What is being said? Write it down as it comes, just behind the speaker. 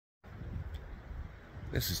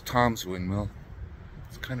This is Tom's windmill.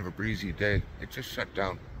 It's kind of a breezy day. It just shut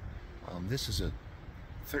down. This is a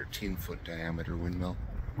 13-foot diameter windmill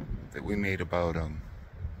that we made about, I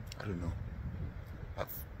don't know, about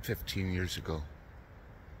 15 years ago.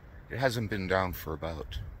 It hasn't been down for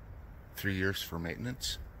about 3 years for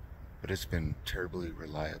maintenance, but it's been terribly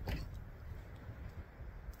reliable.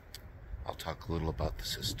 I'll talk a little about the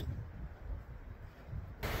system.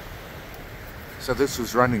 So this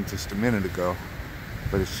was running just a minute ago,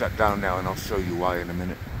 but it's shut down now, and I'll show you why in a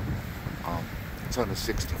minute. It's on a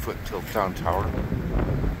 60-foot tilt-down tower.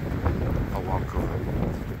 I'll walk over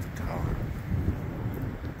to the tower.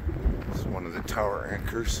 This is one of the tower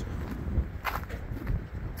anchors.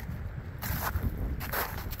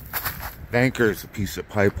 The anchor is a piece of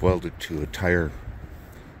pipe welded to a tire,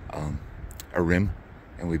 a rim,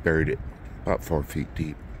 and we buried it about 4 feet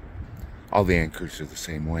deep. All the anchors are the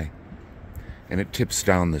same way. And it tips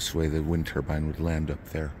down this way. The wind turbine would land up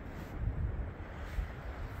there.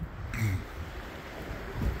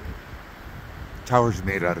 The tower's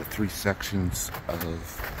made out of 3 sections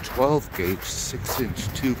of 12-gauge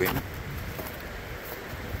 6-inch tubing.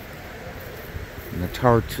 And the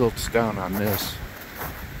tower tilts down on this.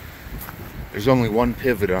 There's only one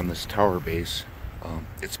pivot on this tower base.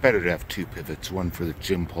 It's better to have 2 pivots, one for the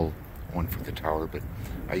gym pole, one for the tower, but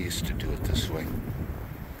I used to do it this way.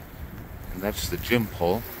 And that's the gym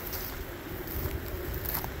pole.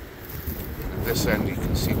 At this end you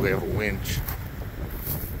can see we have a winch.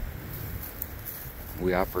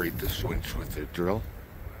 We operate this winch with a drill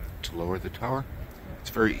to lower the tower. It's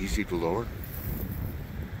very easy to lower.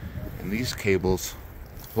 And these cables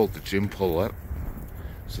hold the gym pole up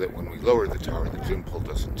so that when we lower the tower, the gym pole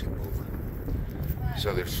doesn't tip over.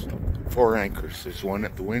 So there's 4 anchors. There's one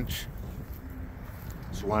at the winch,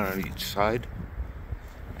 there's one on each side,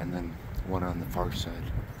 and then one on the far side.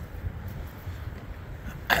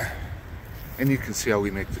 And you can see how we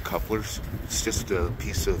make the couplers. It's just a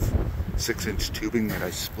piece of 6-inch tubing that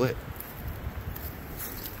I split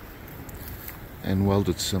and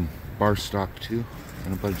welded some bar stock to,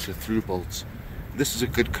 and a bunch of through bolts. This is a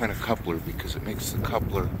good kind of coupler because it makes the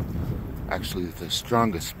coupler actually the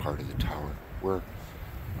strongest part of the tower, where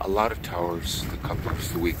a lot of towers, the coupler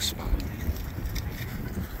is the weak spot.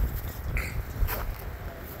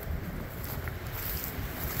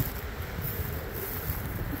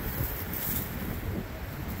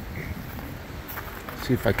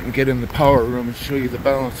 See if I can get in the power room and show you the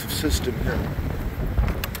balance of system here.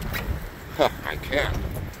 I can.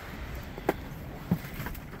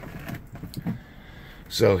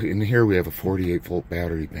 So in here we have a 48-volt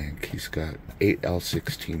battery bank. He's got 8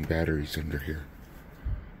 L16 batteries under here.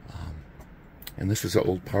 And this is an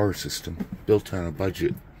old power system built on a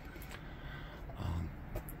budget.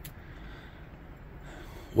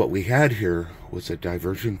 What we had here was a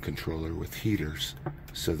diversion controller with heaters,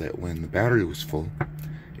 so that when the battery was full,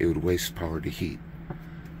 it would waste power to heat.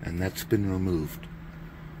 And that's been removed.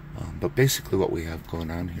 But basically what we have going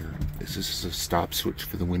on here is this is a stop switch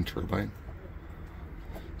for the wind turbine.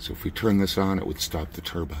 So if we turn this on, it would stop the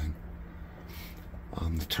turbine.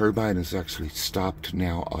 The turbine is actually stopped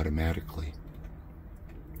now automatically.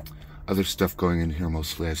 Other stuff going in here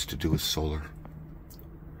mostly has to do with solar.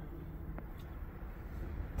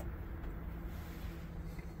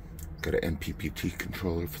 Got an MPPT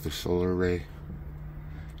controller for the solar array.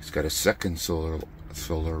 He's got a second solar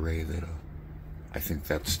array that I think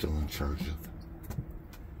that's still in charge of.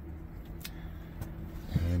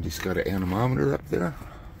 And he's got an anemometer up there.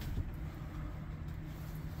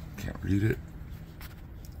 Can't read it.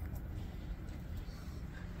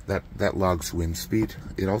 That logs wind speed.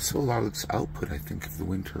 It also logs output, I think, of the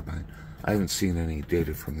wind turbine. I haven't seen any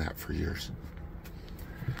data from that for years.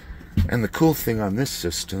 And the cool thing on this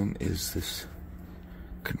system is this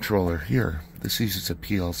controller here. This uses a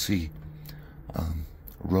PLC.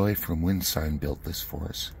 Roy from Windsign built this for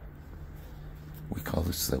us. We call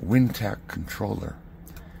this the WindTAC controller.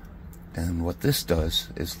 And what this does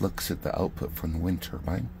is looks at the output from the wind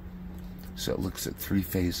turbine. So it looks at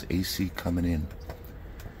 3-phase AC coming in.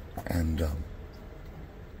 And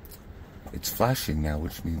it's flashing now,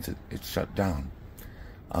 which means it's shut down.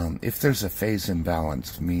 If there's a phase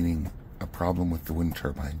imbalance, meaning a problem with the wind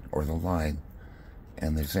turbine or the line,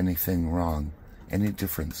 and there's anything wrong, any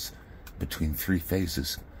difference between 3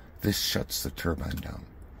 phases, this shuts the turbine down.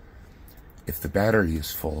 If the battery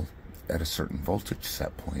is full at a certain voltage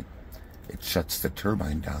set point, it shuts the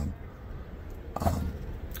turbine down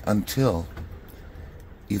until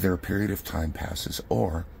either a period of time passes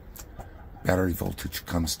or battery voltage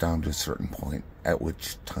comes down to a certain point, at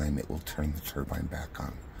which time it will turn the turbine back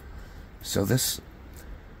on. So this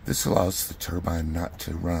This allows the turbine not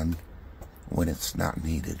to run when it's not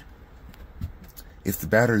needed. If the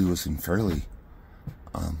battery was in fairly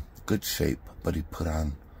good shape, but he put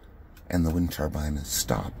on, and the wind turbine is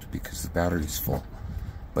stopped because the battery's full,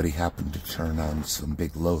 but he happened to turn on some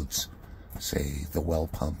big loads, say the well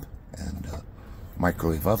pump and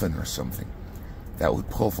microwave oven or something, that would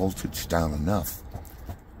pull voltage down enough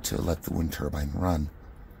to let the wind turbine run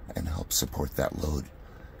and help support that load.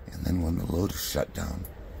 And then when the load is shut down,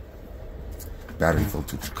 battery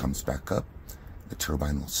voltage comes back up, the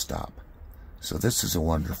turbine will stop. So this is a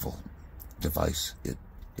wonderful device. It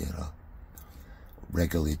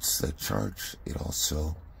regulates the charge. It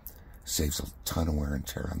also saves a ton of wear and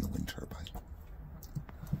tear on the wind turbine.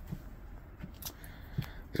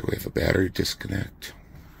 There we have a battery disconnect.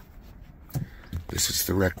 This is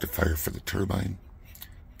the rectifier for the turbine.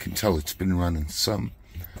 You can tell it's been running some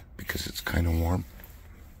because it's kind of warm.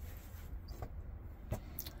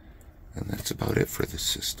 And that's about it for this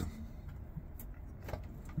system.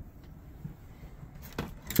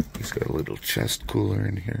 He's got a little chest cooler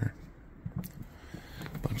in here.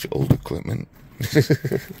 A bunch of old equipment.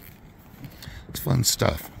 It's fun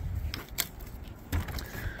stuff.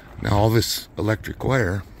 Now all this electric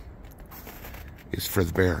wire is for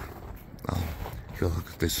the bear. He'll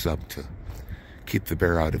hook this up to keep the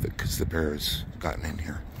bear out of it because the bear has gotten in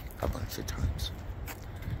here a bunch of times.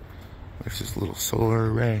 There's this little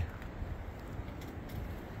solar array.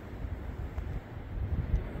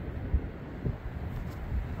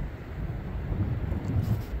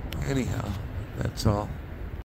 Anyhow, that's all.